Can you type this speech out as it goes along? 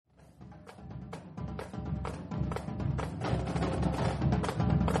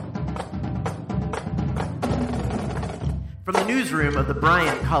From the newsroom of the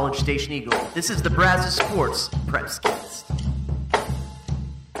Bryant College Station Eagle, this is the Brazos Sports Prepscast.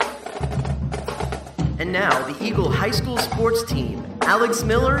 And now, the Eagle High School sports team, Alex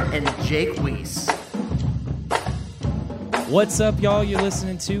Miller and Jake Weiss. What's up, y'all? You're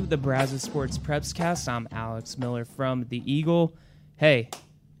listening to the Brazos Sports Prepscast. I'm Alex Miller from the Eagle. Hey,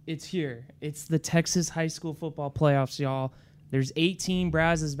 it's here. It's the Texas High School Football Playoffs, y'all. There's 18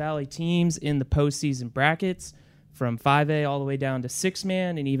 Brazos Valley teams in the postseason brackets, from 5A all the way down to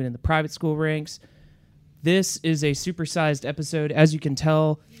 6-man and even in the private school ranks. This is a supersized episode. As you can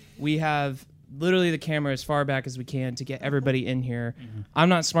tell, we have literally the camera as far back as we can to get everybody in here. I'm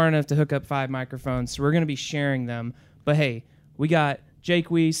not smart enough to hook up 5 microphones, so we're going to be sharing them. But hey, we got Jake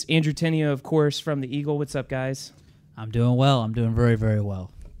Weiss, Andrew Tenio, of course, from the Eagle. What's up, guys? I'm doing well. I'm doing very, very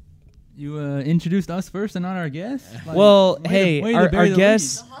well. You introduced us first and not our guest? Like, our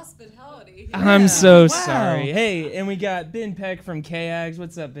guest... I'm so sorry. Hey, and we got Ben Peck from KAGS.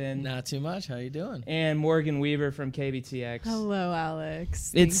 What's up, Ben? Not too much. How you doing? And Morgan Weaver from KBTX. Hello,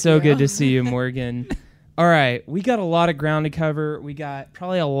 Alex. It's so good to see you, Morgan. All right, we got a lot of ground to cover. We got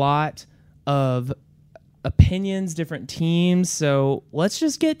probably a lot of opinions, different teams. So let's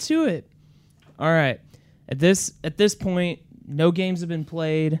just get to it. All right, at this point, no games have been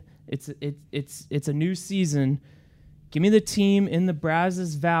played. It's a new season. Give me the team in the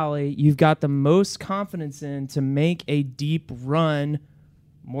Brazos Valley you've got the most confidence in to make a deep run.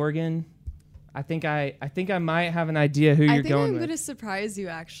 Morgan, I think I might have an idea who you're going with. I think I'm going to surprise you,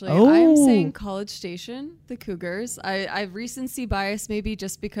 actually. I'm saying College Station, the Cougars. I've recency bias maybe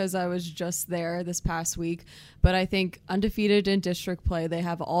just because I was just there this past week, but I think undefeated in district play. They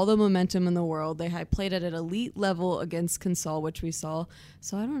have all the momentum in the world. They had played at an elite level against Consol, which we saw.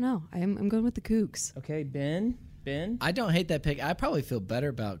 So I don't know. I'm going with the Cougs. Okay, Ben? I don't hate that pick. I probably feel better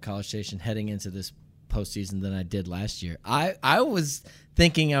about College Station heading into this postseason than I did last year. I was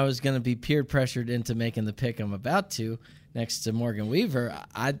thinking I was going to be peer pressured into making the pick I'm about to next to Morgan Weaver.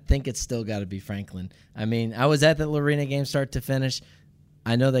 I think it's still got to be Franklin. I mean, I was at the Lorena game start to finish.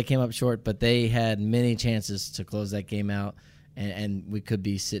 I know they came up short, but they had many chances to close that game out, and we could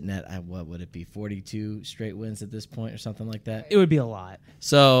be sitting at, what would it be, 42 straight wins at this point or something like that? It would be a lot.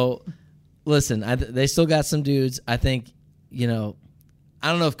 So... Listen, they still got some dudes. I think, I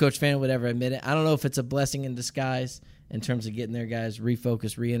don't know if Coach Fan would ever admit it. I don't know if it's a blessing in disguise in terms of getting their guys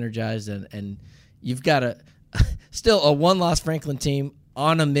refocused, re-energized, and you've got still a one-loss Franklin team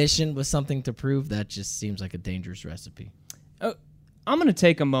on a mission with something to prove. That just seems like a dangerous recipe. Oh, I'm going to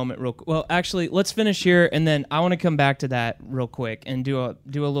take a moment real quick. Well, actually, let's finish here, and then I want to come back to that real quick and do a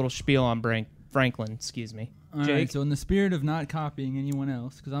little spiel on Franklin. Excuse me. All right, so in the spirit of not copying anyone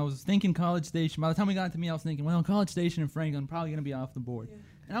else, because I was thinking College Station. By the time we got to me, I was thinking, well, College Station and Franklin probably going to be off the board. Yeah.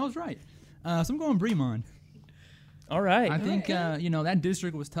 And I was right. So I'm going Bremond. All right. I think, that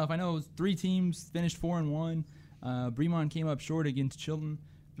district was tough. I know it was 3 teams finished 4-1. Bremond came up short against Chilton.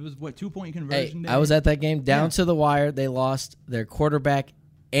 It was, 2-point conversion day? I was at that game down to the wire. They lost their quarterback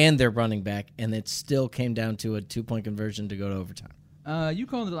and their running back, and it still came down to a 2-point conversion to go to overtime. You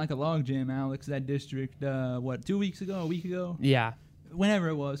called it like a log jam, Alex, that district, 2 weeks ago, a week ago? Yeah. Whenever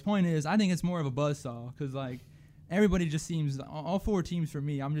it was. Point is, I think it's more of a buzzsaw because, everybody just seems, all 4 teams for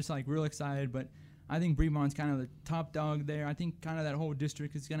me, I'm just, real excited, but I think Bremond's kind of the top dog there. I think kind of that whole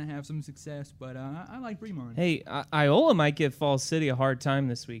district is going to have some success, but I like Bremond. Hey, Iola might give Falls City a hard time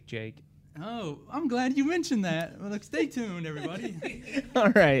this week, Jake. Oh, I'm glad you mentioned that. Well, stay tuned, everybody. All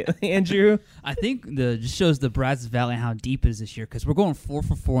right, Andrew. I think just shows the Brazos Valley how deep it is this year because we're going 4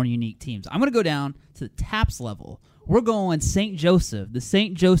 for 4 on unique teams. I'm going to go down to the TAPS level. We're going St. Joseph, the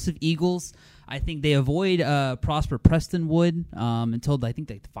St. Joseph Eagles. I think they avoid Prosper Prestonwood until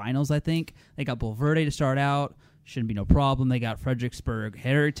the finals. I think they got Bulverde to start out. Shouldn't be no problem. They got Fredericksburg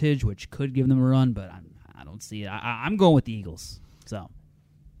Heritage, which could give them a run, but I don't see it. I'm going with the Eagles. So.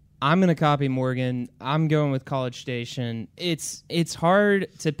 I'm going to copy Morgan. I'm going with College Station. It's hard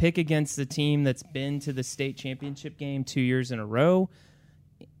to pick against the team that's been to the state championship game 2 years in a row.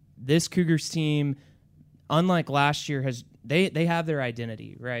 This Cougars team, unlike last year, they have their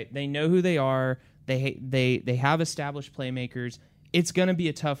identity, right? They know who they are. They have established playmakers. It's going to be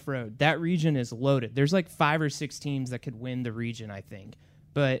a tough road. That region is loaded. There's 5 or 6 teams that could win the region, I think.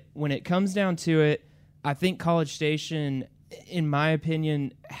 But when it comes down to it, I think College Station, in my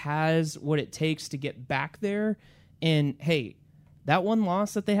opinion, has what it takes to get back there. And, hey, that one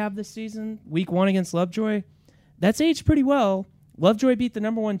loss that they have this season, week 1 against Lovejoy, that's aged pretty well. Lovejoy beat the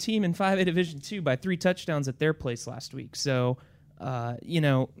number 1 team in 5A Division II by 3 touchdowns at their place last week. So,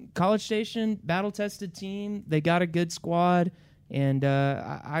 College Station, battle-tested team. They got a good squad. And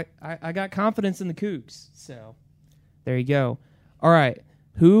I got confidence in the Cougs. So There you go. All right.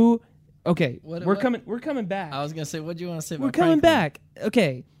 Who? Okay, What- we're what? coming. We're coming back. I was gonna say, what do you want to say about We're coming Franklin? back.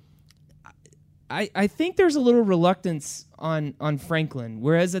 Okay. I think there's a little reluctance on Franklin,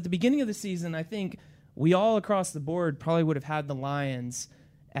 whereas at the beginning of the season, I think we all across the board probably would have had the Lions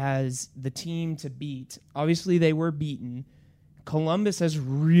as the team to beat. Obviously, they were beaten. Columbus has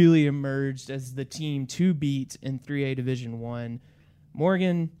really emerged as the team to beat in 3A Division I.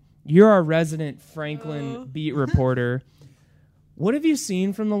 Morgan, you're our resident Franklin beat reporter. What have you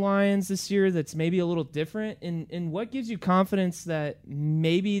seen from the Lions this year that's maybe a little different, and what gives you confidence that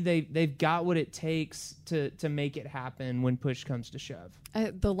maybe they've got what it takes to make it happen when push comes to shove?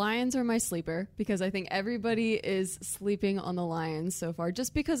 The Lions are my sleeper because I think everybody is sleeping on the Lions so far.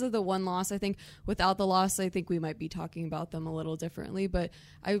 Just because of the one loss, I think without the loss, I think we might be talking about them a little differently. But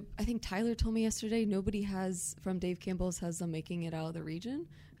I think Tyler told me yesterday nobody from Dave Campbell's has them making it out of the region.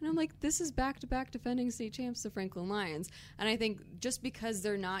 And I'm like, this is back-to-back defending state champs, the Franklin Lions. And I think just because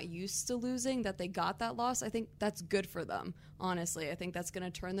they're not used to losing, that they got that loss, I think that's good for them, honestly. I think that's going to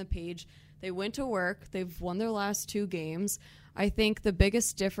turn the page. They went to work. They've won their last 2 games. I think the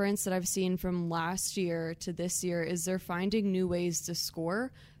biggest difference that I've seen from last year to this year is they're finding new ways to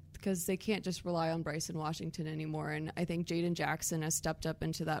score because they can't just rely on Bryson Washington anymore. And I think Jaden Jackson has stepped up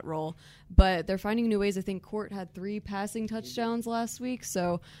into that role. But they're finding new ways. I think Court had 3 passing touchdowns last week.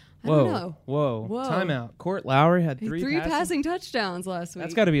 So I don't know. Whoa. Whoa. Timeout. Court Lowry had 3 passing touchdowns last week.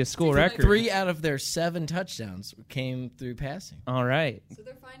 That's got to be a school record. 3 out of their 7 touchdowns came through passing. All right. So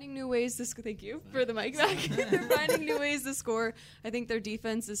they're finding new ways to score. Thank you for the mic back. They're finding new ways to score. I think their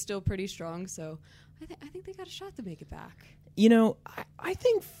defense is still pretty strong. So I think they got a shot to make it back. You know, I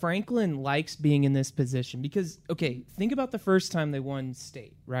think Franklin likes being in this position because, okay, think about the first time they won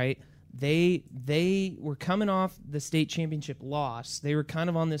state, right? They were coming off the state championship loss. They were kind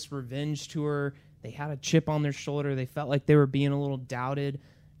of on this revenge tour. They had a chip on their shoulder. They felt like they were being a little doubted.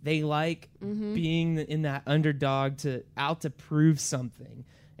 They like being in that underdog to prove something.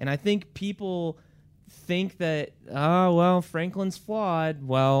 And I think people think that, Franklin's flawed.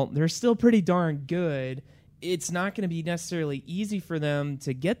 Well, they're still pretty darn good. It's not going to be necessarily easy for them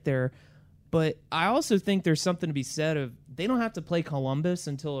to get there. But I also think there's something to be said of they don't have to play Columbus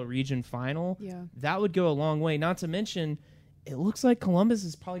until a region final. Yeah. That would go a long way. Not to mention, it looks like Columbus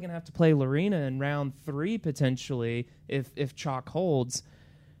is probably going to have to play Lorena in round 3 potentially if chalk holds.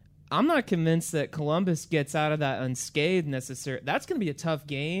 I'm not convinced that Columbus gets out of that unscathed necessarily. That's going to be a tough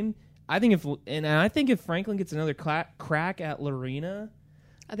game. I think if Franklin gets another crack at Lorena,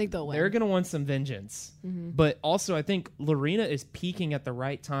 I think they'll win. they're going to want some vengeance. But also, I think Lorena is peaking at the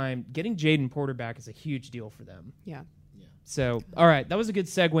right time. Getting Jaden Porter back is a huge deal for them. Yeah. So, all right, that was a good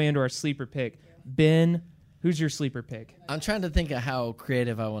segue into our sleeper pick. Ben, who's your sleeper pick? I'm trying to think of how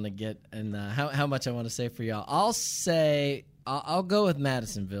creative I want to get and how much I want to say for y'all. I'll go with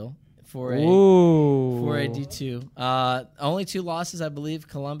Madisonville for a D2. Only 2 losses, I believe,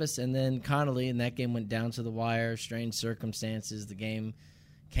 Columbus and then Connolly, and that game went down to the wire. Strange circumstances. The game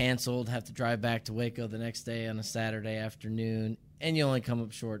canceled. Have to drive back to Waco the next day on a Saturday afternoon, and you only come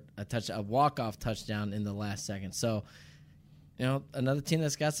up short a walk-off touchdown in the last second. So, another team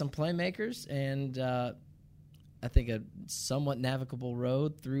that's got some playmakers and I think a somewhat navigable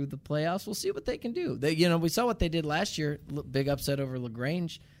road through the playoffs. We'll see what they can do. We saw what they did last year. Big upset over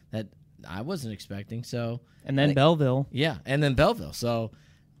LaGrange that I wasn't expecting. And then Belleville. Yeah, and then Belleville. So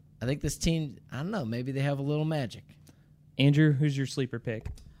I think this team, I don't know, maybe they have a little magic. Andrew, who's your sleeper pick?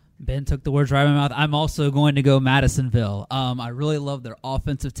 Ben took the words right out of my mouth. I'm also going to go Madisonville. I really love their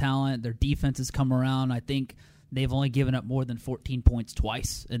offensive talent. Their defense has come around. I think they've only given up more than 14 points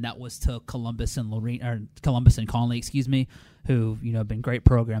twice, and that was to Columbus and Connolly, who have been great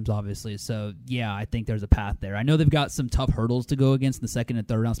programs, obviously. So yeah, I think there's a path there. I know they've got some tough hurdles to go against in the second and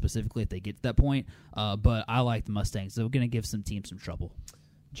third round, specifically if they get to that point. But I like the Mustangs. They're going to give some teams some trouble.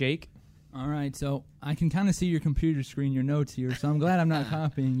 Jake. All right, so I can kind of see your computer screen, your notes here, so I'm glad I'm not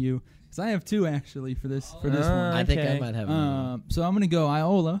copying you, because I have 2 actually for this one. I think I might have one. So I'm going to go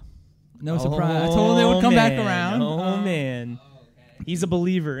Iola. No surprise. I told them they would come back around. Man. He's a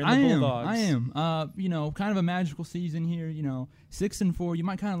believer in the Bulldogs. I am. Kind of a magical season here, 6-4. You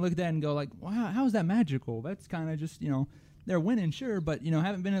might kind of look at that and go like, wow, how is that magical? That's kind of just, they're winning, sure, but,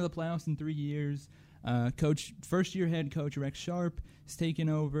 haven't been to the playoffs in 3 years. First-year head coach Rex Sharp is taking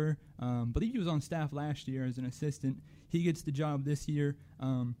over. Believe he was on staff last year as an assistant. He gets the job this year.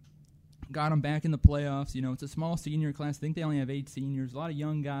 Got him back in the playoffs. It's a small senior class. I think they only have 8 seniors. A lot of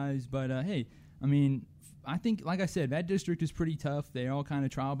young guys. But, hey, I think, like I said, that district is pretty tough. They're all kind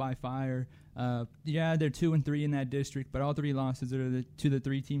of trial by fire. They're 2-3 in that district, but all 3 losses are to the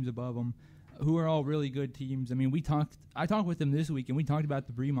 3 teams above them. who are all really good teams. I mean, I talked with him this week, and we talked about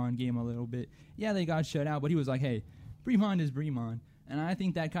the Bremond game a little bit. Yeah, they got shut out, but he was like, hey, Bremond is Bremond. And I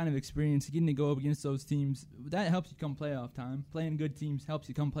think that kind of experience, getting to go up against those teams, that helps you come playoff time. Playing good teams helps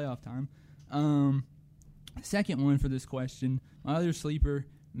you come playoff time. Second one for this question, my other sleeper,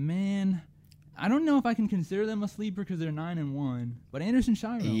 man, I don't know if I can consider them a sleeper because they're 9-1, but Anderson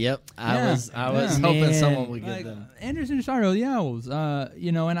Shiro. Yep, I was hoping someone would get them. Anderson Shiro, the Owls.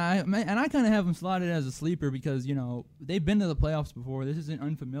 And I kind of have them slotted as a sleeper because they've been to the playoffs before. This isn't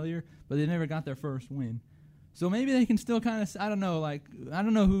unfamiliar, but they never got their first win. So maybe they can still kind of, I don't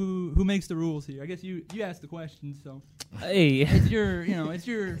know who makes the rules here. I guess you asked the question, so. Hey, it's your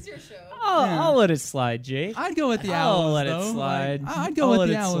show. I'll let it slide, Jake. I'd go with the Owls. I'll let though. it slide. I'd go with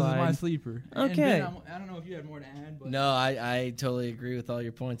the Owls as my sleeper. Okay. And Ben, I don't know if you had more to add. But. No, I totally agree with all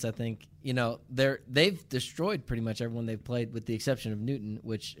your points. I think they've destroyed pretty much everyone they've played, with the exception of Newton,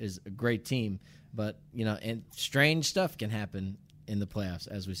 which is a great team. But and strange stuff can happen in the playoffs,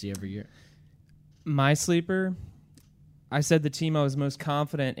 as we see every year. My sleeper, I said the team I was most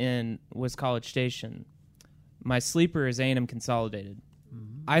confident in was College Station. My sleeper is A&M Consolidated.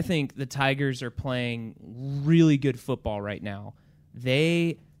 Mm-hmm. I think the Tigers are playing really good football right now.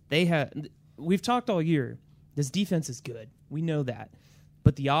 We've talked all year. This defense is good. We know that.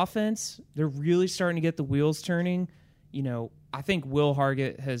 But the offense, they're really starting to get the wheels turning. I think Will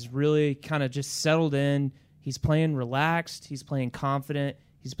Hargett has really kind of just settled in. He's playing relaxed. He's playing confident.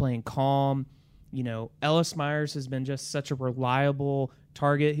 He's playing calm. Ellis Myers has been just such a reliable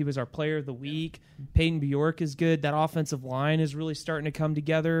target. He was our player of the week. Peyton Bjork is good. That offensive line is really starting to come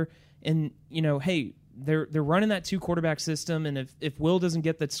together. And, hey, they're running that 2-quarterback system, and if Will doesn't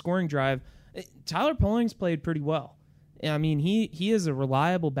get that scoring drive, Tyler Polling's played pretty well. I mean, he is a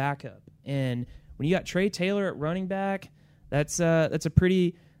reliable backup. And when you got Trey Taylor at running back, that's a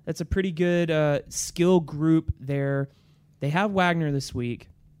pretty good skill group there. They have Wagner this week.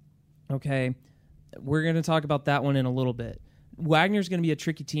 Okay. We're going to talk about that one in a little bit. Wagner's going to be a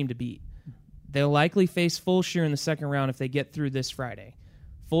tricky team to beat. They'll likely face Fulshire in the second round if they get through this Friday.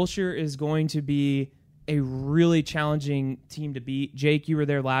 Fulshire is going to be a really challenging team to beat. Jake, you were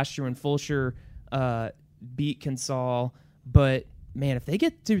there last year when Fulshire beat Consol. But, man, if they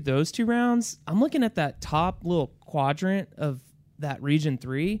get through those 2 rounds, I'm looking at that top little quadrant of that Region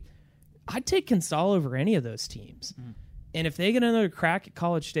 3. I'd take Consol over any of those teams. Mm. And if they get another crack at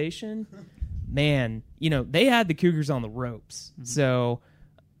College Station, man, they had the Cougars on the ropes. Mm-hmm. So,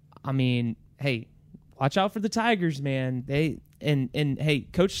 I mean, hey, watch out for the Tigers, man. Hey,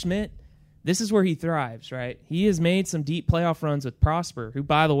 Coach Schmidt, this is where he thrives, right? He has made some deep playoff runs with Prosper, who,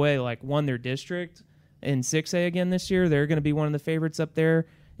 by the way, won their district in 6A again this year. They're going to be one of the favorites up there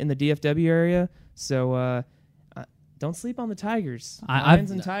in the DFW area. So, don't sleep on the Tigers.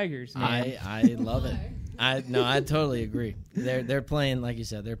 Lions and Tigers, man. I love it. I totally agree. They're playing, like you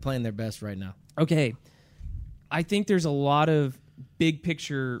said, they're playing their best right now. Okay. I think there's a lot of big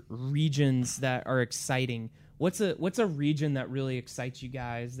picture regions that are exciting. What's a region that really excites you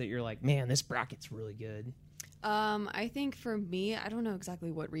guys that you're like, man, this bracket's really good? I think for me, I don't know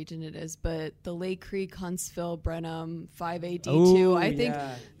exactly what region it is, but the Lake Creek, Huntsville, Brenham, 5A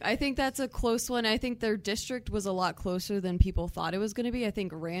D2. I think that's a close one. I think their district was a lot closer than people thought it was going to be. I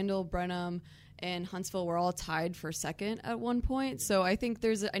think Randall, Brenham, and Huntsville were all tied for second at one point. So I think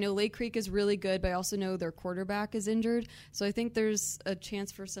I know Lake Creek is really good, but I also know their quarterback is injured. So I think there's a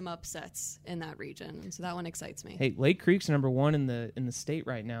chance for some upsets in that region. So that one excites me. Hey, Lake Creek's number 1 in the state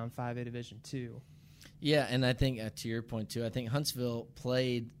right now in 5A Division 2. Yeah, and I think to your point too, I think Huntsville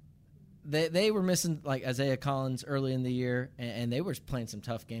played. They were missing Isaiah Collins early in the year, and they were playing some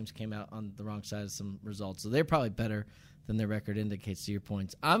tough games. Came out on the wrong side of some results, so they're probably better than their record indicates. To your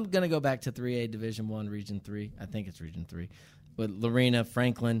points, I'm gonna go back to 3A Division 1, Region 3. I think it's Region 3, with Lorena,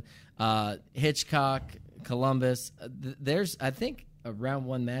 Franklin, Hitchcock, Columbus. There's I think a round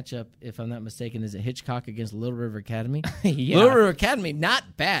 1 matchup, if I'm not mistaken, is it Hitchcock against Little River Academy? Yeah. Little River Academy,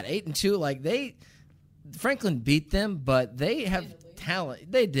 not bad, 8-2. Franklin beat them, but they have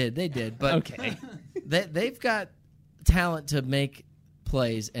talent. They did. But okay, they've got talent to make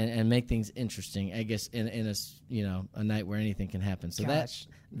plays and make things interesting. I guess in a night where anything can happen. So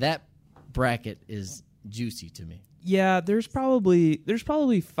that bracket is juicy to me. Yeah, there's probably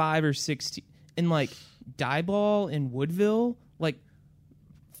 5 or 6 in Diboll and Woodville.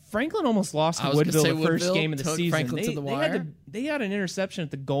 Franklin almost lost to Woodville the first game of the season. Franklin to the wire. They had an interception at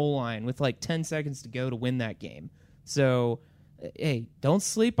the goal line with 10 seconds to go to win that game. So, hey, don't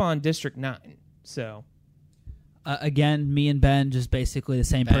sleep on District 9. So, again, me and Ben just basically the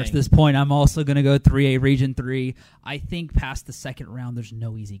same person at this point. I'm also going to go 3A Region 3. I think past the second round, there's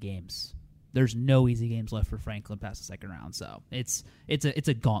no easy games. there's no easy games left for Franklin past the second round. So it's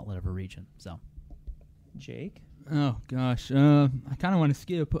a gauntlet of a region. So Jake? Oh gosh, I kind of want to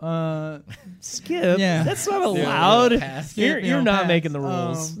skip. Skip? Yeah. That's not allowed. Pass. You're not making the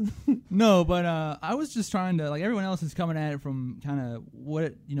rules. No, but I was just trying to, like, everyone else is coming at it from kind of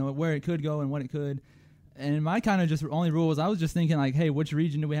what where it could go and what it could, and my kind of just only rule was I was just thinking, like, hey, which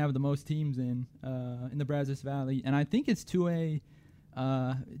region do we have the most teams in the Brazos Valley? And I think it's 2A.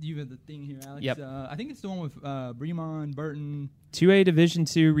 You have the thing here, Alex. Yep. I think it's the one with Bremond, Burton. 2A Division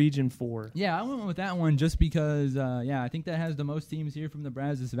II, Region 4. Yeah, I went with that one just because, I think that has the most teams here from the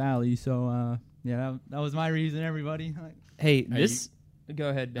Brazos Valley. So, that was my reason, everybody. Hey, go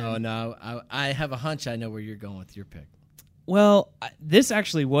ahead, Ben. Oh, no. I have a hunch I know where you're going with your pick. Well, this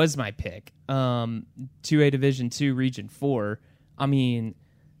actually was my pick. 2A Division II, Region 4. I mean,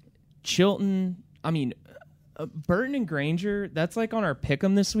 Chilton, Burton and Granger, that's like on our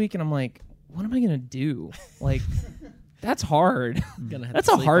pick'em this week, and I'm like, what am I going to do? Like, that's hard. That's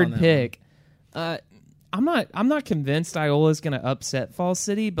a hard pick. I'm not convinced Iola's going to upset Falls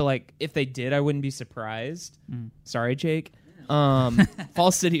City, but like if they did, I wouldn't be surprised. Sorry, Jake.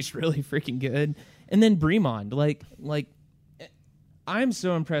 Falls City's really freaking good. And then Bremond, like I'm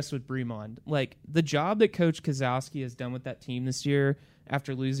so impressed with Bremond. Like the job that Coach Kozowski has done with that team this year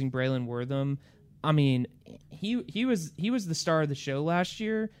after losing Braylon Wortham. I mean, he was the star of the show last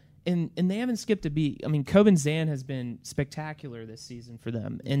year, and they haven't skipped a beat. I mean, Coben Zan has been spectacular this season for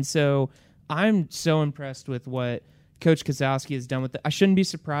them, and so I'm so impressed with what Coach Kozowski has done with it. I shouldn't be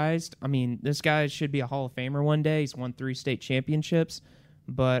surprised. I mean, this guy should be a Hall of Famer one day. He's won 3 state championships,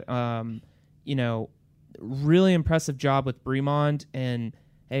 but really impressive job with Bremond. And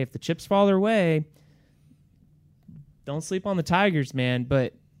hey, if the chips fall their way, don't sleep on the Tigers, man.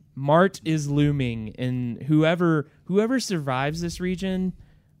 But Mart is looming, and whoever survives this region,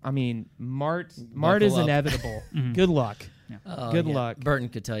 I mean, Mart is inevitable. Good luck. Yeah. Good luck. Burton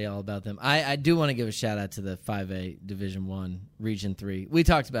could tell you all about them. I do want to give a shout out to the 5A Division 1 Region 3. We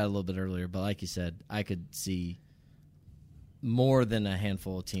talked about it a little bit earlier, but like you said, I could see more than a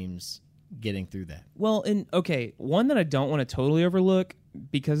handful of teams getting through that. Well, and okay, one that I don't want to totally overlook,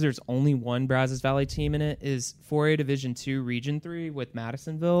 because there's only one Brazos Valley team in it, is 4A Division 2 Region 3 with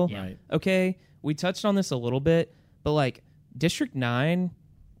Madisonville. Yeah. Right. Okay, we touched on this a little bit, but like District 9,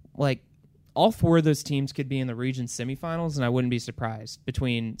 like all 4 of those teams could be in the region semifinals, and I wouldn't be surprised,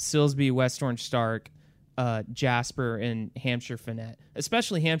 between Silsbee, West Orange Stark, Jasper, and Hampshire Finette.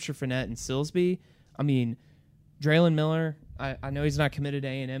 Especially Hampshire Finette and Silsbee. I mean, Draylon Miller, I know he's not committed to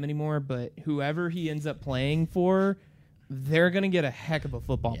A&M anymore, but whoever he ends up playing for, they're going to get a heck of a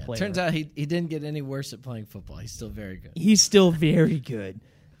football player. Turns out he didn't get any worse at playing football. He's still very good. He's still very good.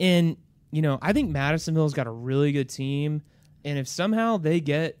 And, I think Madisonville's got a really good team. And if somehow they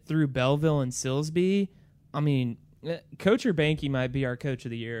get through Belleville and Silsbee, I mean, Coach Urbanky might be our coach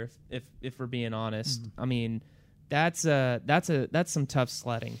of the year if we're being honest. I mean, that's some tough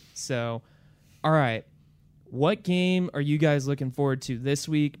sledding. So, all right. What game are you guys looking forward to this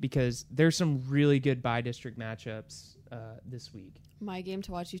week? Because there's some really good by-district matchups this week. My game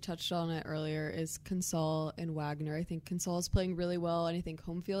to watch, you touched on it earlier, is Consol and Wagner. I think Consol is playing really well, and I think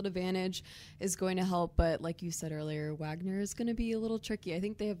home field advantage is going to help. But like you said earlier, Wagner is going to be a little tricky. I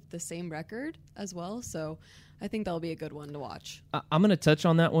think they have the same record as well, so I think that'll be a good one to watch. I'm going to touch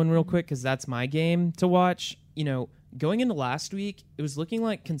on that one real quick because that's my game to watch. Going into last week, it was looking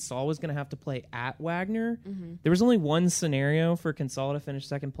like Consol was going to have to play at Wagner. There was only one scenario for Consol to finish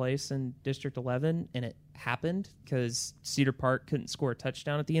second place in District 11, and it happened because Cedar Park couldn't score a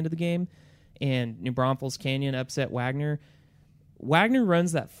touchdown at the end of the game, and New Braunfels Canyon upset Wagner. Wagner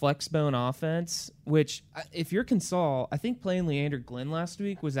runs that flex bone offense, which, if you're Consol, I think playing Leander Glenn last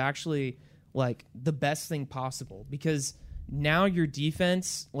week was actually like the best thing possible, because now your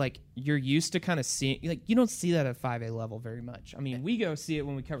defense, like, you're used to kind of seeing, like, you don't see that at 5A level very much. I mean, we go see it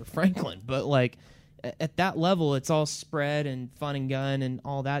when we cover Franklin, but like at that level, it's all spread and fun and gun and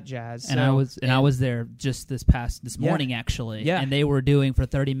all that jazz. And I was there just this morning actually. Yeah. And they were doing, for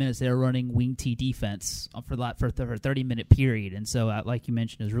 30 minutes, they were running wing T defense for a 30-minute period. And so, like you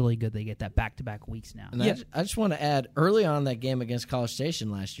mentioned, it was really good they get that back-to-back weeks now. And I just want to add, early on that game against College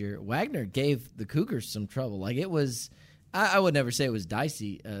Station last year, Wagner gave the Cougars some trouble. Like, it was, I would never say it was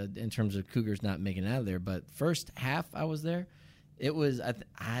dicey in terms of Cougars not making it out of there, but first half I was there, it was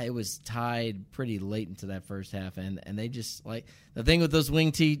it was tied pretty late into that first half, and they just, like, the thing with those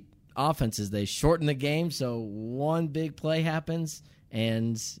wing T offenses, they shorten the game, so one big play happens,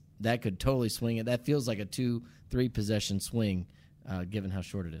 and that could totally swing it. That feels like a 2-3 possession swing, given how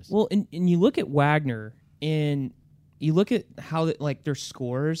short it is. Well, and you look at Wagner, and you look at how their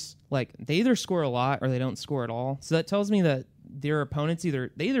scores, like they either score a lot or they don't score at all. So that tells me that their opponents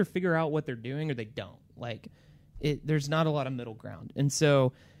either figure out what they're doing or they don't. Like there's not a lot of middle ground. And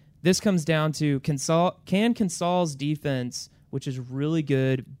so this comes down to can Consol's defense, which is really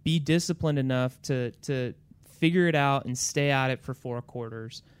good, be disciplined enough to figure it out and stay at it for 4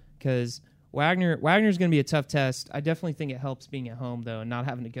 quarters? Because Wagner's going to be a tough test. I definitely think it helps being at home, though, and not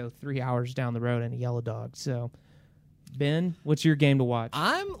having to go 3 hours down the road in a yellow dog. So, Ben, what's your game to watch?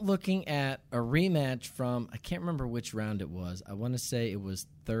 I'm looking at a rematch from, I can't remember which round it was. I want to say it was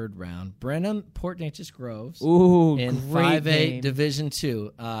 3rd round. Brenham, Port Neches Groves. Ooh, in great 5A game. Division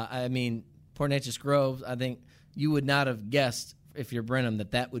II. I mean, Port Neches Groves, I think you would not have guessed if you're Brenham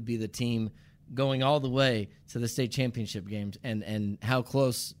that would be the team going all the way to the state championship games, and how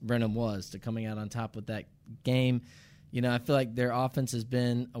close Brenham was to coming out on top with that game. You know, I feel like their offense has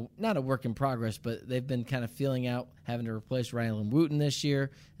been not a work in progress, but they've been kind of feeling out, having to replace Rylan Wooten this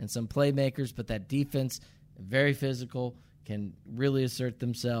year and some playmakers, but that defense, very physical, can really assert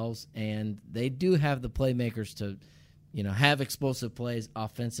themselves, and they do have the playmakers to, you know, have explosive plays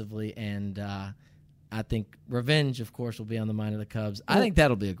offensively, and I think revenge, of course, will be on the mind of the Cubs. I think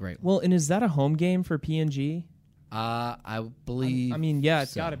that'll be a great one. Well, and is that a home game for PNG? I believe. I mean, yeah,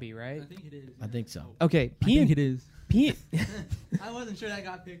 it's so. got to be, right? I think it is. I think so. Okay, I think it is. P- I wasn't sure that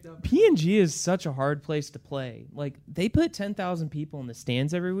got picked up. PNG is such a hard place to play. Like they put 10,000 people in the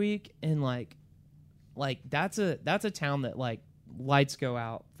stands every week, and like that's a town that like lights go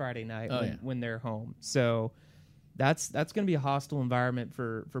out Friday night when they're home. So that's going to be a hostile environment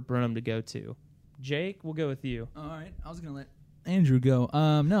for Brenham to go to. Jake, we'll go with you. All right, I was gonna let Andrew go.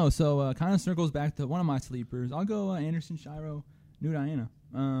 So kind of circles back to one of my sleepers. I'll go Anderson Shiro, New Diana.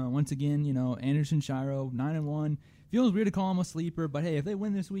 Once again, you know, Anderson Shiro 9-1. Feels weird to call him a sleeper, but hey, if they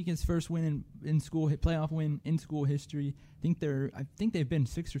win this week, it's first win in school, playoff win in school history. I think they've been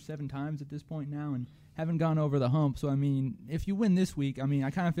 6 or 7 times at this point now and haven't gone over the hump. So I mean, if you win this week, I mean, I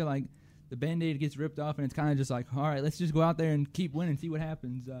kind of feel like the Band-Aid gets ripped off, and it's kind of just like, all right, let's just go out there and keep winning, see what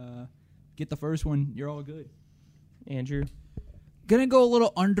happens. Get the first one, you're all good. Andrew? Gonna go a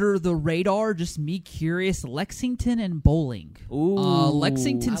little under the radar, just me curious. Lexington and Bowling. Ooh,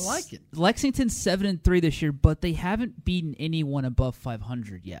 Lexington. I like it. Lexington's 7-3 this year, but they haven't beaten anyone above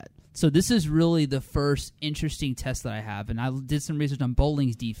 500 yet. So this is really the first interesting test that I have, and I did some research on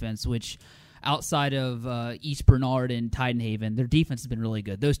Bowling's defense, which outside of East Bernard and Tidenhaven, their defense has been really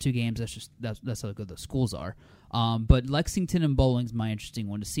good. Those 2 games, that's how good the schools are. But Lexington and Bowling's my interesting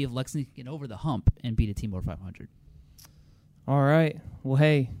one to see if Lexington can get over the hump and beat a team over 500. All right. Well,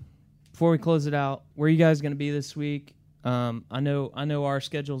 hey, before we close it out, where are you guys going to be this week? I know our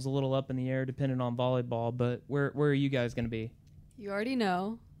schedule's a little up in the air depending on volleyball, but where are you guys going to be? You already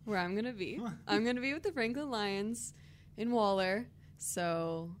know where I'm going to be. I'm going to be with the Franklin Lions in Waller.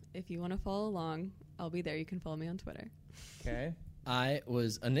 So if you want to follow along, I'll be there. You can follow me on Twitter. Okay. I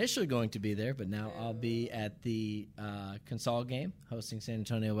was initially going to be there, but now I'll be at the Consol game hosting San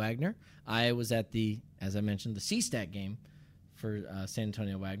Antonio Wagner. I was at as I mentioned, the CSTAC game for San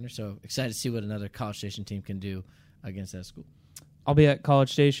Antonio Wagner. So excited to see what another College Station team can do against that school. I'll be at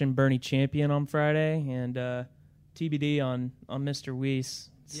College Station Bernie Champion on Friday, and TBD on Mr. Weiss.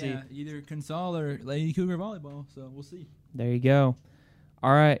 Yeah, either Consol or Lady Cougar volleyball. So we'll see. There you go.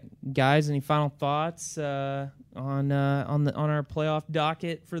 All right, guys. Any final thoughts on our playoff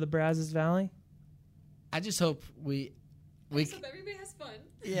docket for the Brazos Valley? I just hope we hope everybody has fun.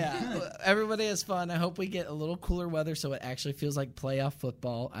 Yeah, everybody has fun. I hope we get a little cooler weather so it actually feels like playoff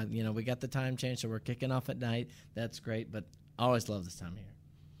football. We got the time change, so we're kicking off at night. That's great, but I always love this time of year.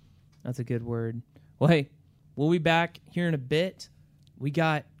 That's a good word. Well, hey, we'll be back here in a bit. We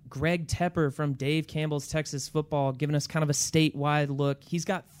got Greg Tepper from Dave Campbell's Texas Football giving us kind of a statewide look. He's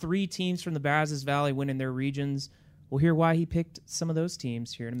got 3 teams from the Brazos Valley winning their regions. We'll hear why he picked some of those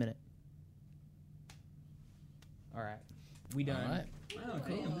teams here in a minute. All right. We done. All right. Wow,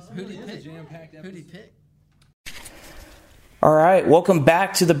 cool. Who did he pick? Jam-packed Who did he pick? All right, welcome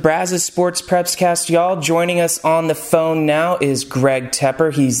back to the Brazos Sports Prepscast, y'all. Joining us on the phone now is Greg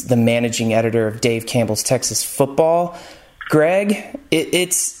Tepper. He's the managing editor of Dave Campbell's Texas Football. Greg,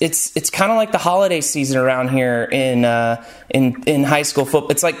 it's kind of like the holiday season around here in high school football.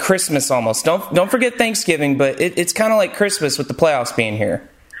 It's like Christmas almost. Don't forget Thanksgiving, but it's kind of like Christmas with the playoffs being here.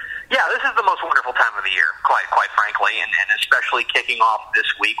 Yeah, this is the most wonderful time of the year, quite frankly, and especially kicking off this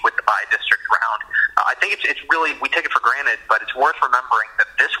week with the by-district round. I think it's really, we take it for granted, but it's worth remembering that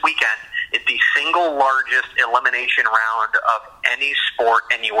this weekend is the single largest elimination round of any sport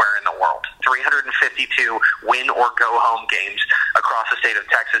anywhere in the world. 352 win or go home games across the state of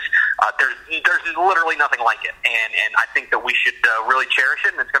Texas. There's literally nothing like it, and I think that we should really cherish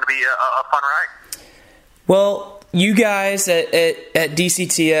it, and it's going to be a fun ride. Well, you guys at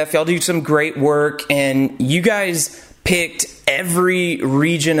DCTF, y'all do some great work, and you guys picked every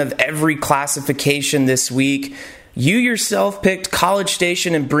region of every classification this week. You yourself picked College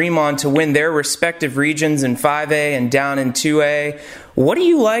Station and Bremond to win their respective regions in 5A and down in 2A. What do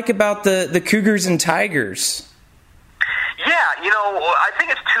you like about the Cougars and Tigers? Yeah, I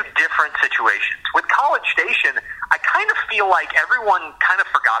think it's two different situations. With College Station, I kind of feel like everyone kind of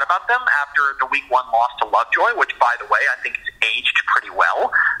forgot about them after the Week 1 loss to Lovejoy, which, by the way, I think has aged pretty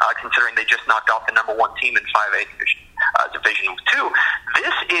well, considering they just knocked off the number 1 team in 5A Division 2.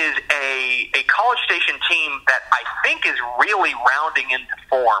 This is a College Station team that I think is really rounding into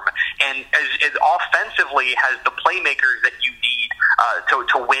form and is offensively has the playmakers that you need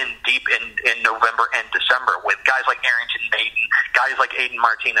to win deep in November and December with guys like Arrington Maiden, guys like Aiden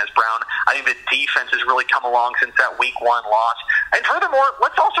Martinez-Brown. I think the defense has really come along since that Week 1 loss. And furthermore,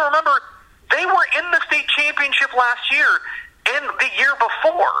 let's also remember they were in the state championship last year and the year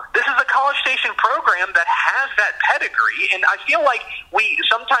before. This is a College Station program that has that pedigree, and I feel like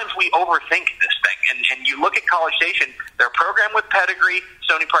sometimes we overthink this thing. And you look at College Station, their program with pedigree.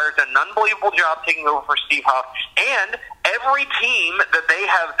 Sony Pryor's done an unbelievable job taking over for Steve Huff, and every team that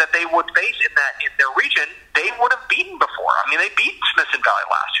they would face in their region, they would have beaten before. I mean, they beat Smithson Valley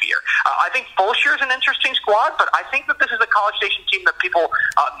last year. I think Fulshire is an interesting squad, but I think that this is a College Station team that people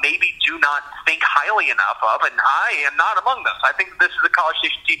maybe do not think highly enough of, and I am not among them. I think this is a College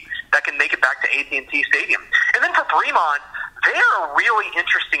Station team that can make it back to AT&T Stadium. And then for Bremond, they're a really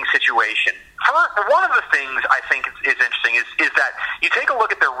interesting situation. One of the things I think is interesting is that you take a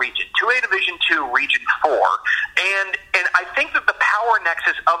look at their region, 2A Division 2, Region 4, and I think that the power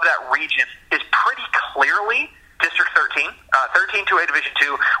nexus of that region is pretty clearly District 13, 13 2A Division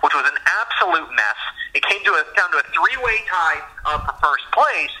 2, which was an absolute mess. It came down to a 3-way tie for first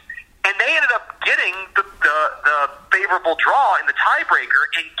place, and they ended up getting the favorable draw in the tiebreaker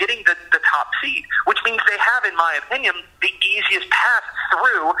and getting the top seed, which means they have, in my opinion, the easiest path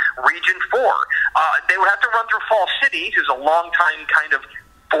through Region 4. They would have to run through Fall City, who's a long-time kind of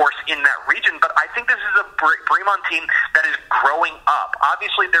force in that region, but I think this is a Bremond team that is growing up.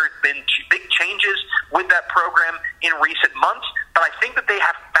 Obviously, there's been big changes with that program in recent months, but I think that they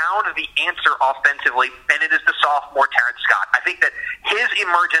have found the answer offensively, and it is the sophomore Terrence Scott. I think that his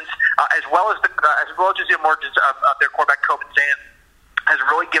emergence, as well as the emergence of their quarterback Coben Zan, has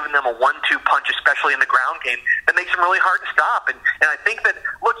really given them a 1-2 punch, especially in the ground game, that makes them really hard to stop. And I think that,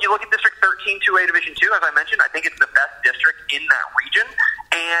 you look at District 13, 2A Division 2, as I mentioned, I think it's the best district in that region.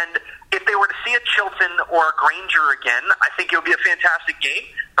 And if they were to see a Chilton or a Granger again, I think it would be a fantastic game.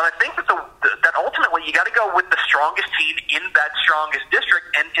 But I think that ultimately you got to go with the strongest team in that strongest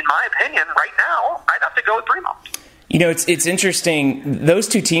district. And in my opinion, right now, I'd have to go with Bremond. It's interesting. Those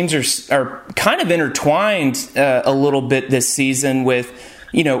two teams are kind of intertwined a little bit this season with,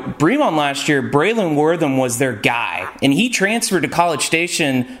 Bremond last year, Braylon Wortham was their guy, and he transferred to College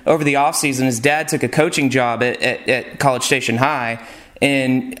Station over the offseason. His dad took a coaching job at College Station High,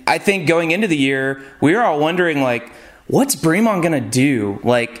 and I think going into the year, we were all wondering, what's Bremond going to do?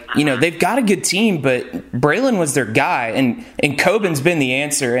 They've got a good team, but Braylon was their guy, and Coben's been the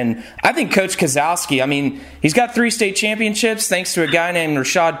answer. And I think Coach Kozlowski, he's got 3 state championships thanks to a guy named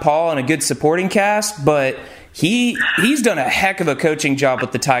Rashad Paul and a good supporting cast, but he's done a heck of a coaching job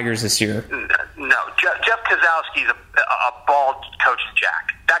with the Tigers this year. No, Jeff Kozlowski's a ball coaching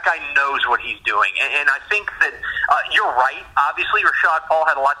jack. That guy knows what he's doing. And I think that you're right. Obviously, Rashad Paul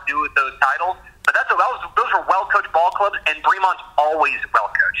had a lot to do with those titles. But those were well-coached ball clubs, and Bremond's always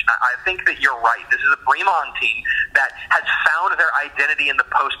well-coached. I think that you're right. This is a Bremond team that has found their identity in the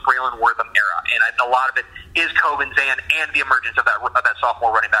post-Braylon Wortham era, and a lot of it is Coben Zan and the emergence of that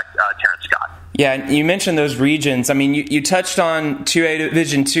sophomore running back, Terrence Scott. Yeah, you mentioned those regions. You touched on 2A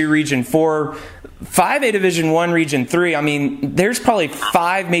Division 2, Region 4, 5A Division 1, Region 3. There's probably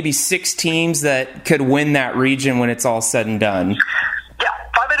 5, maybe 6 teams that could win that region when it's all said and done. Yeah,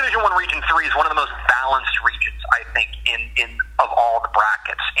 5A Division 1, Region 3 is one of the most balanced regions, I think, in of all the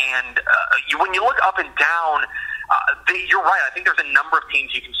brackets. And when you look up and down, you're right. I think there's a number of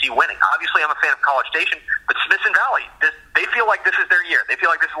teams you can see winning. Obviously, I'm a fan of College Station, but Smithson Valley, they feel like this is their year. They feel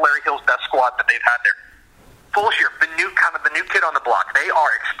like this is Larry Hill's best squad that they've had there. Fulshire, the new kid on the block. They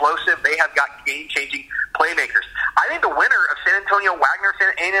are explosive. They have got game-changing playmakers. I think the winner of San Antonio Wagner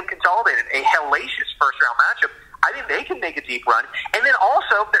San A&M Consolidated, a hellacious first-round matchup, I think they can make a deep run. And then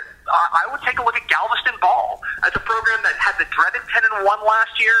also, I would take a look at Galveston Ball as a program that had the dreaded 10-1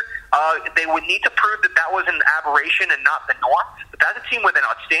 last year. They would need to prove that was an aberration and not the norm. But that's a team with an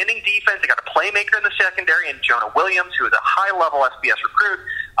outstanding defense. They got a playmaker in the secondary, and Jonah Williams, who is a high-level SBS recruit.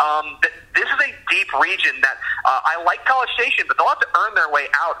 This is a deep region that I like College Station, but they'll have to earn their way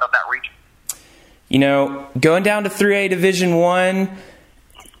out of that region. Going down to 3A Division I,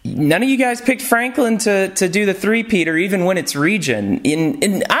 none of you guys picked Franklin to do the three-peat or even win its region.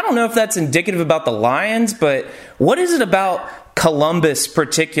 And I don't know if that's indicative about the Lions, but what is it about Columbus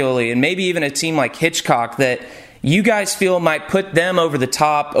particularly, and maybe even a team like Hitchcock, that you guys feel might put them over the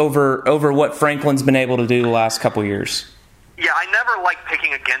top over what Franklin's been able to do the last couple years? Yeah, I never like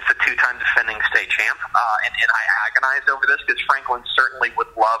picking against a two-time defending state champ, and I agonized over this because Franklin certainly would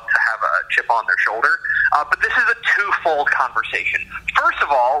love to have a chip on their shoulder. But this is a twofold conversation. First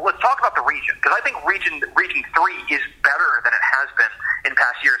of all, let's talk about the region, because I think Region 3 is better than it has been in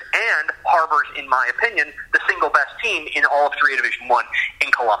past years, and harbors, in my opinion, the single best team in all of 3A Division I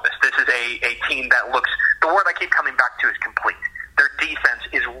in Columbus. This is a team that looks, the word I keep coming back to is complete. Their defense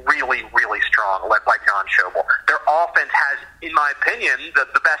is really, really strong, led by John Schobel. Their offense has, in my opinion,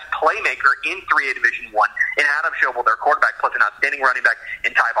 the best playmaker in 3A Division I in Adam Schobel, their quarterback, plus an outstanding running back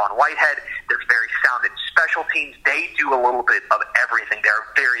in Tyvon Whitehead. They're very sound in special teams. They do a little bit of everything. They're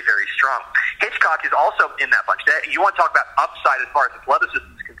very, very strong. Hitchcock is also in that bunch. You want to talk about upside as far as athleticism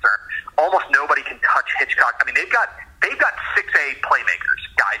is concerned. Almost nobody can touch Hitchcock. I mean, they've got 6A playmakers,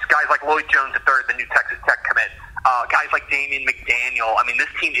 guys like Lloyd Jones III, the new Texas Tech commit. Guys like Damian McDaniel. I mean, this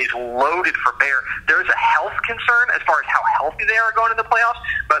team is loaded for bear. There's a health concern as far as how healthy they are going into the playoffs,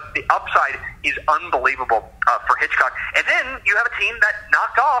 but the upside is unbelievable for Hitchcock. And then you have a team that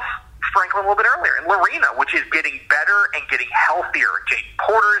knocked off Franklin a little bit earlier in Lorena, which is getting better and getting healthier. Jake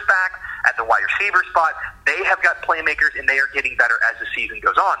Porter is back at the wide receiver spot. They have got playmakers, and they are getting better as the season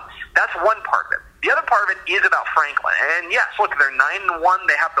goes on. That's one part of it. The other part of it is about Franklin. And yes, look, they're 9-1.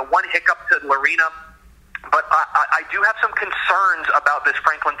 They have the one hiccup to Lorena. But I do have some concerns about this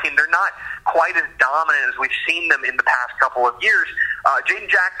Franklin team. They're not quite as dominant as we've seen them in the past couple of years. Jaden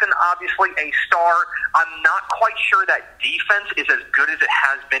Jackson, obviously a star. I'm not quite sure that defense is as good as it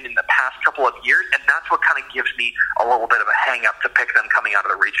has been in the past couple of years, and that's what kind of gives me a little bit of a hang-up to pick them coming out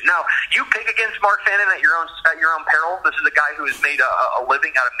of the region. Now, you pick against Mark Fannin at your own peril. This is a guy who has made a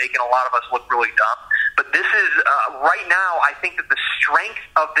living out of making a lot of us look really dumb. But this is, right now, I think that the strength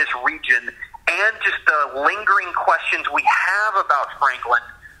of this region and just the lingering questions we have about Franklin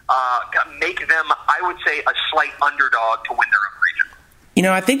make them, I would say, a slight underdog to win their own region.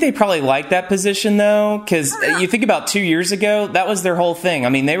 I think they probably like that position, though, because you think about 2 years ago, that was their whole thing. I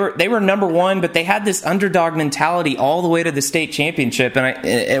mean, they were number one, but they had this underdog mentality all the way to the state championship, and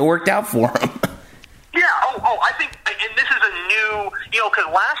it worked out for them. Yeah, I think, and this is a new, because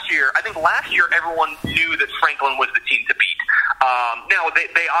last year everyone knew that Franklin was the team to beat. Now,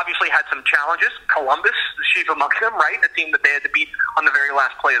 they obviously had some challenges. Columbus, the chief amongst them, right? A team that they had to beat on the very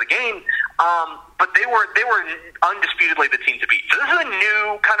last play of the game. But they were undisputedly the team to beat. So this is a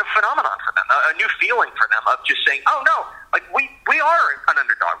new kind of phenomenon for them, a new feeling for them of just saying, oh, no, like we are an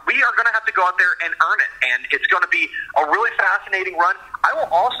underdog. We are going to have to go out there and earn it. And it's going to be a really fascinating run. I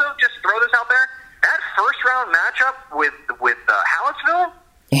will also just throw this out there. That first-round matchup with Hallettsville,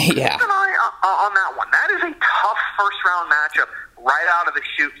 yeah. keep an eye on that one. That is a tough first-round matchup right out of the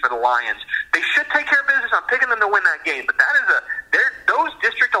chute for the Lions. They should take care of business. I'm picking them to win that game, but that is those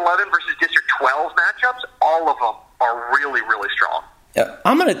District 11 versus District 12 matchups, all of them are really, really strong.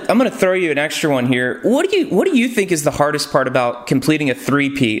 I'm gonna throw you an extra one here. What do you think is the hardest part about completing a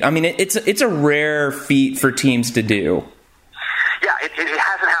three-peat? I mean, it's a rare feat for teams to do. Yeah, it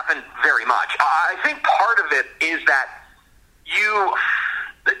hasn't happened very much. I think part of it is that you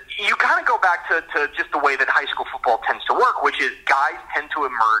kind of go back to just the way that high school football tends to work, which is guys tend to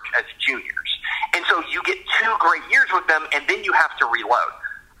emerge as juniors. And so you get 2 great years with them, and then you have to reload.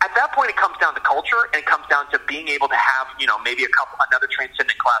 At that point, it comes down to culture, and it comes down to being able to have, maybe another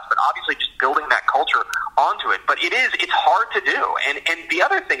transcendent class, but obviously just building that culture onto it. But it's hard to do. And the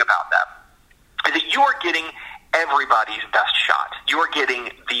other thing about that is that you are getting everybody's best shot. You are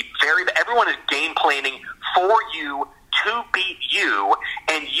getting everyone is game planning for you to beat you,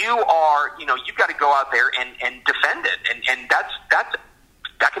 and you are, you've got to go out there and defend it. And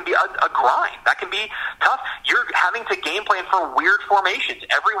that can be a grind. That can be tough. You're having to game plan for weird formations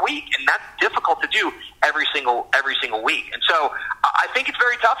every week, and that's difficult to do every single week. And so I think it's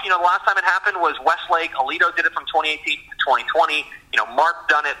very tough. The last time it happened was Westlake. Alito did it from 2018 to 2020. Mark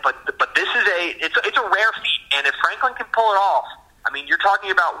done it, but this is it's a rare feat. And if Franklin can pull it off, I mean, you're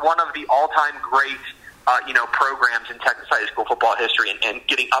talking about one of the all-time great programs in Texas high school football history and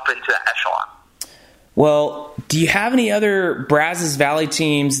getting up into that echelon. Well, do you have any other Brazos Valley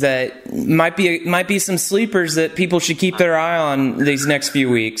teams that might be some sleepers that people should keep their eye on these next few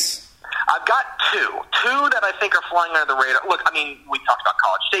weeks? I've got two that I think are flying under the radar. Look, I mean, we talked about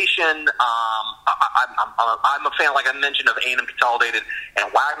College Station. I'm a fan, like I mentioned, of A&M Consolidated, and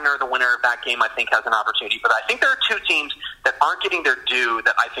Wagner, the winner of that game, I think has an opportunity. But I think there are two teams that aren't getting their due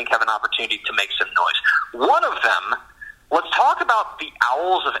that I think have an opportunity to make some noise. One of them, let's talk about the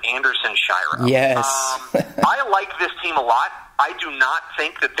Owls of Anderson-Shiro. Yes. I like this team a lot. I do not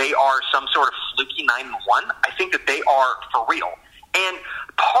think that they are some sort of fluky 9-1. I think that they are for real. And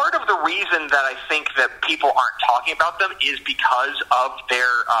part of the reason that I think that people aren't talking about them is because of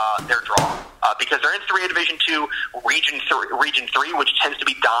their draw. Because they're in 3A Division II, Region 3, which tends to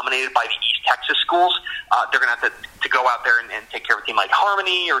be dominated by the East Texas schools. They're going to have to go out there and take care of a team like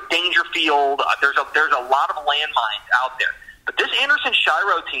Harmony or Dangerfield. There's a lot of landmines out there. But this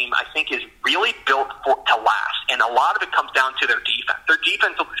Anderson-Shiro team, I think, is really built to last. And a lot of it comes down to their defense. Their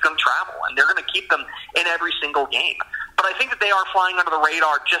defense is going to travel, and they're going to keep them in every single game. But I think that they are flying under the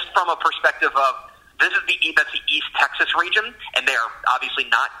radar just from a perspective of that's the East Texas region, and they are obviously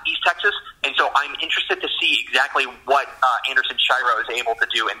not East Texas. And so I'm interested to see exactly what Anderson-Shiro is able to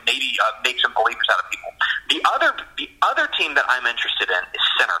do and maybe make some believers out of people. The other team that I'm interested in is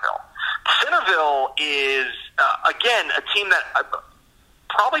Centerville. Centerville is, again, a team that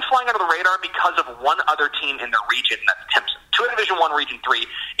probably flying under the radar because of one other team in the region, and that's Timpson. 2A Division I Region 3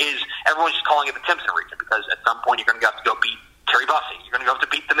 is, everyone's just calling it the Timpson region because at some point you're going to have to go beat Terry Bussey. You're going to have to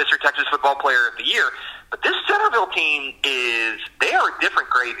beat the Mr. Texas Football Player of the Year. But this Centerville team they are a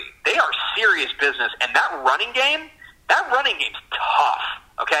different gravy. They are serious business, and that running game's tough.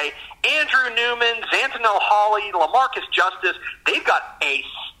 Okay, Andrew Newman, Xantanel Hawley, LaMarcus Justice, they've got a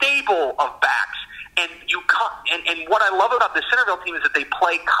stable of backs. And what I love about the Centerville team is that they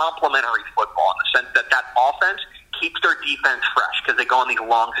play complementary football in the sense that offense keeps their defense fresh because they go on these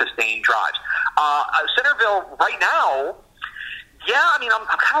long, sustained drives. Centerville right now, yeah, I mean, I'm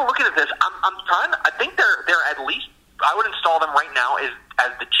kind of looking at this. I think they're at least, I would install them right now as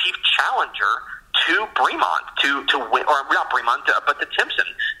the chief challenger to Bremont to win, or not Bremont, but to Timpson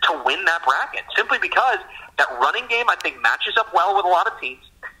to win that bracket. Simply because that running game, I think, matches up well with a lot of teams.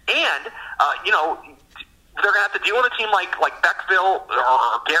 And, they're going to have to deal with a team like Beckville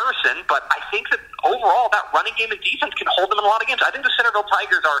or Garrison, but I think that overall that running game and defense can hold them in a lot of games. I think the Centerville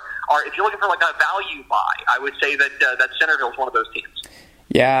Tigers are if you're looking for like a value buy, I would say that Centerville is one of those teams.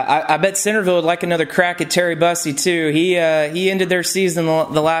 Yeah, I bet Centerville would like another crack at Terry Bussey too. He ended their season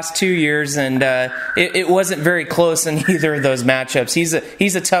the last 2 years, and it wasn't very close in either of those matchups.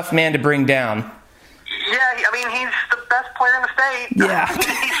 He's a tough man to bring down. Yeah, I mean, he's the best player in the state. Yeah.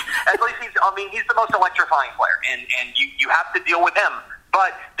 He's the most electrifying player, and you have to deal with him.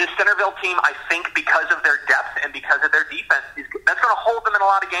 But this Centerville team, I think, because of their depth and because of their defense, that's going to hold them in a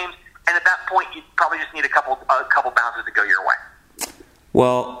lot of games. And at that point, you probably just need a couple bounces to go your way.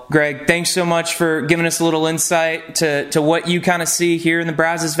 Well, Greg, thanks so much for giving us a little insight to what you kind of see here in the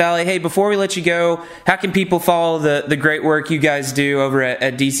Brazos Valley. Hey, before we let you go, how can people follow the great work you guys do over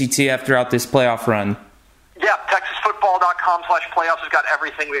at DCTF throughout this playoff run? Yeah, TexasFootball.com/playoffs has got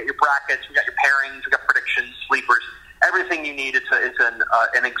everything. We got your brackets, we got your pairings, we got predictions, sleepers, everything you need. It's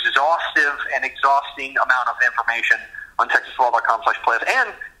an exhaustive and exhausting amount of information on TexasFootball.com/playoffs. And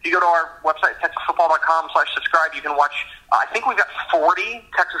if you go to our website, TexasFootball.com/subscribe, you can watch, I think we've got 40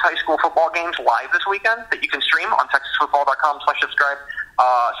 Texas high school football games live this weekend that you can stream on TexasFootball.com/subscribe.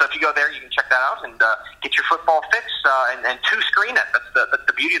 So if you go there, you can check that out and get your football fix and two-screen it. That's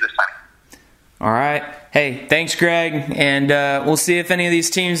the beauty of this time. All right. Hey, thanks, Greg. And we'll see if any of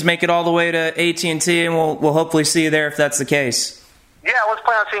these teams make it all the way to AT&T, and we'll hopefully see you there if that's the case. Yeah, let's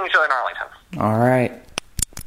plan on seeing each other in Arlington. All right.